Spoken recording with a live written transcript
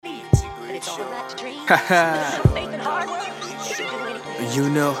Haha. You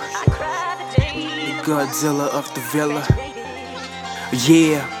know, the Godzilla of the villa.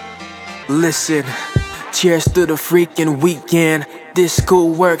 Yeah, listen. Cheers to the freaking weekend. This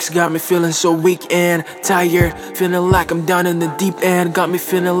school works got me feeling so weak and tired. Feeling like I'm down in the deep end. Got me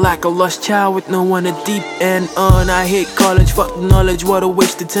feeling like a lost child with no one to deep end on. I hate college, fuck the knowledge, what a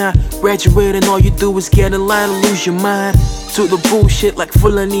waste of time. Graduating, all you do is get in line and lose your mind to the bullshit like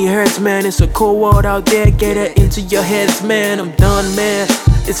full of knee hurts, man. It's a cold world out there, get it into your heads, man. I'm done, man.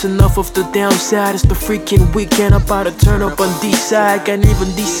 It's enough of the downside. It's the freaking weekend, I'm about to turn up on D-side. Can't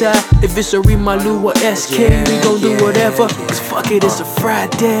even decide if it's a Rimalu or SK. We gon' do whatever, cause fuck it, it's a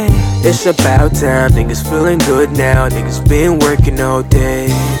Friday. It's about time, niggas feeling good now. Niggas been working all day,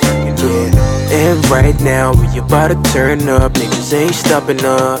 yeah. And right now, we about to turn up. Niggas ain't stopping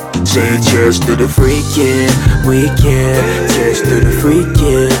up. Say cheers to the freaking weekend. Cheers to the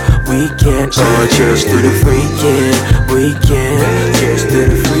freaking weekend. Cheers to the freaking weekend. Cheers to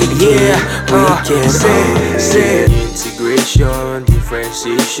the freaking weekend. Say integration,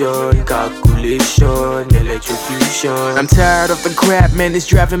 differentiation, calculation, electrocution. I'm tired of the crap, man, it's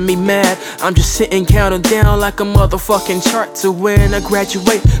driving me mad. I'm just sitting counting down like a motherfucking chart to when I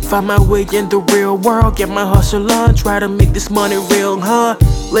graduate. Find my way in the real world, get my hustle on, try to make this money real, huh?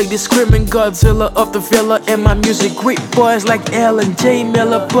 Ladies screaming Godzilla of the villa, and my music great boys like L and J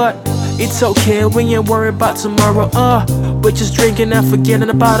Miller, but it's okay, we ain't worried about tomorrow, we're just drinking and forgetting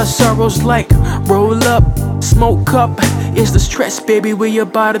about our sorrows. Like, roll up, smoke up, it's the stress, baby, we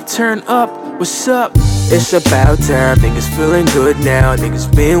about to turn up. What's up? It's about time, niggas feeling good now. Niggas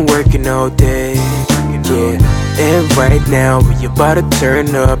been working all day, yeah. And right now, we about to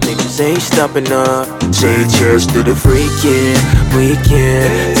turn up. Niggas ain't stopping up. Say cheers to the freaking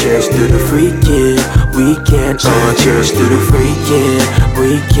weekend. Cheers to the freaking weekend. Cheers to the freaking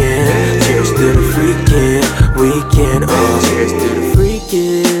weekend. Cheers to the freaking weekend. Cheers to the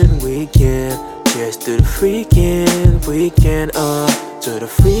freaking weekend. Cheers to the freaking weekend. To the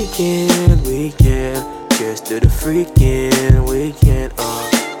freaking weekend. Cheers to the freaking weekend.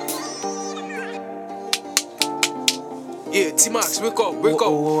 Yeah, T-Max, wake up, wake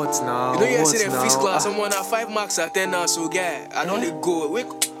up. What's now? You know you said in first class, I'm on 5 marks at 10 now, so guy, I don't need go.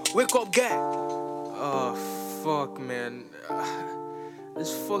 Wake up, guy. Oh, fuck, man.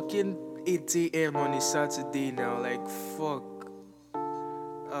 It's fucking 8 a.m. on a Saturday now. Like, fuck.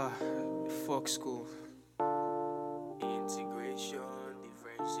 Fuck school.